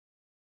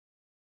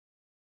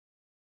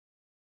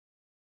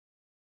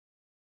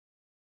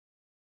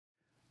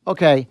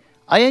Okay,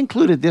 I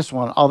included this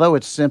one, although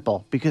it's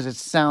simple, because it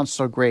sounds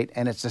so great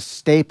and it's a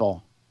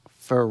staple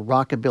for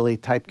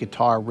rockabilly type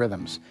guitar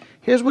rhythms.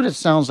 Here's what it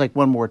sounds like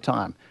one more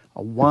time.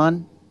 A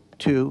 1,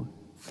 2,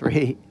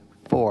 3,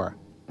 4.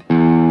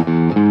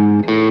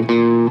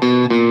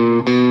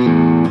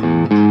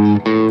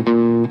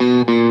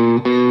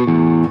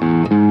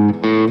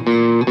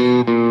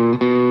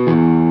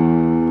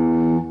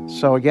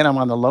 So again, I'm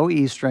on the low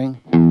E string,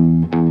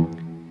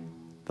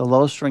 the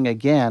low string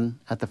again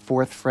at the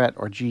 4th fret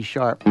or G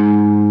sharp,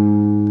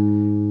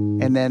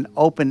 and then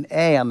open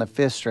A on the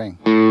 5th string.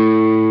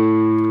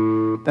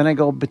 Then I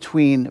go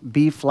between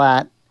B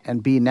flat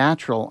and B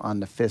natural on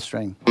the 5th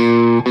string.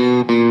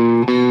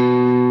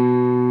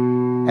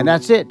 And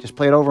that's it. Just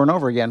play it over and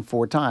over again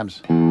 4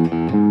 times.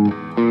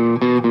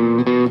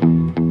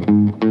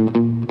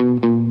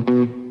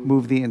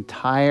 Move the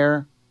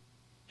entire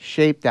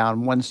shape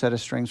down one set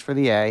of strings for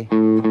the A.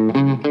 And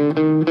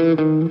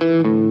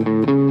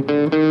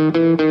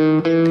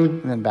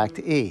then back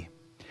to E.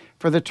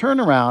 For the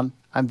turnaround,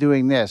 I'm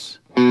doing this.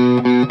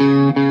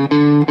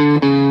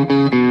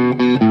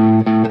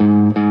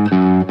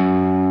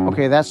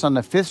 Okay, that's on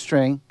the 5th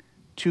string,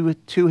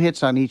 two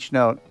hits on each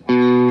note.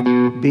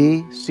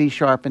 B, C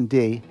sharp, and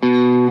D.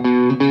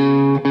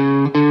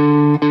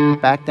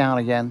 Back down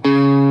again.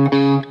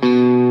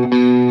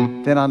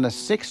 Then on the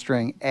 6th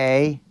string,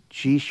 A,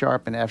 G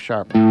sharp, and F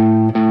sharp.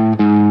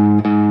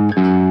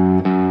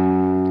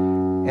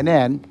 And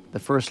then the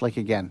first lick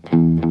again.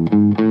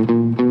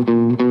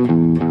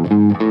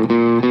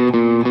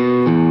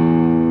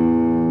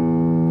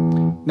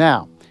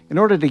 Now, in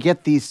order to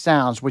get these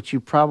sounds, which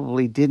you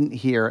probably didn't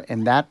hear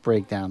in that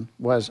breakdown,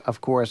 was, of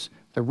course,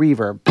 the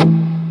reverb.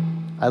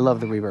 I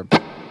love the reverb.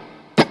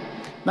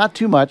 Not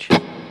too much,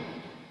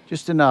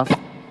 just enough.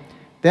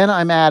 Then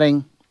I'm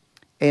adding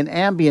an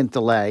ambient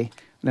delay.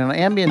 And on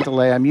ambient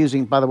delay, I'm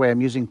using, by the way,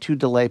 I'm using 2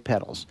 delay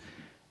pedals.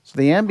 So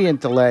the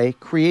ambient delay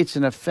creates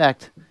an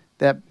effect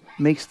that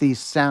makes the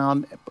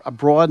sound,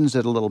 broadens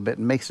it a little bit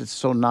and makes it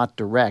so not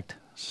direct,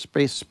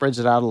 spreads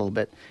it out a little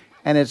bit.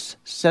 And it's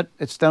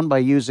done by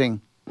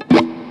using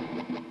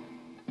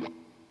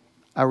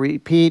a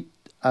repeat,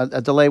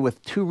 a delay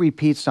with 2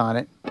 repeats on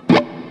it.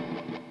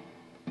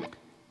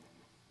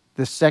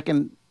 The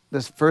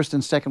first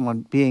and second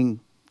one being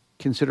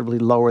considerably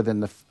lower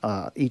than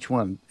each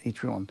one.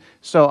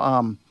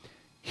 So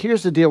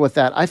here's the deal with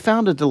that. I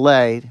found a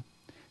delay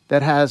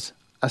that has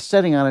a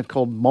setting on it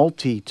called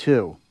multi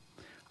 2.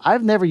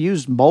 I've never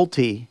used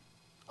multi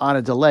on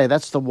a delay.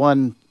 That's the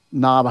one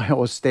knob I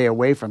always stay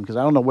away from because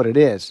I don't know what it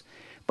is.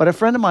 But a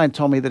friend of mine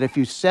told me that if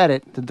you set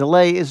it, the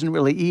delay isn't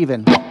really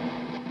even.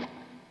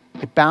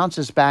 It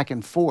bounces back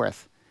and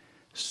forth.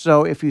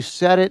 So if you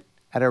set it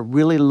at a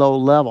really low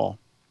level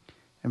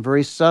and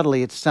very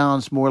subtly, it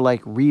sounds more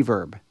like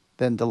reverb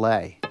than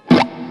delay.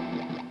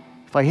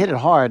 If I hit it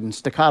hard and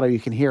staccato, you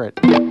can hear it.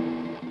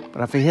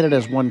 But if I hit it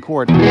as one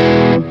chord,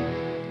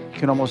 it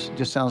can almost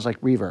just sounds like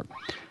reverb.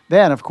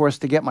 Then, of course,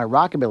 to get my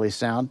rockabilly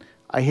sound,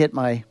 I hit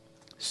my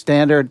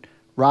standard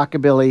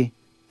rockabilly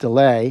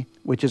delay,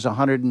 which is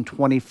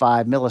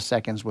 125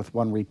 milliseconds with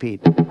 1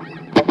 repeat.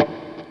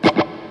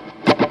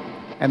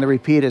 And the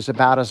repeat is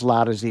about as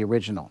loud as the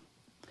original.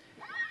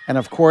 And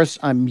of course,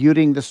 I'm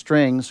muting the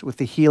strings with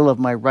the heel of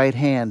my right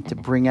hand to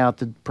bring out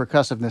the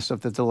percussiveness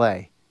of the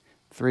delay.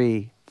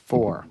 3,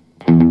 4.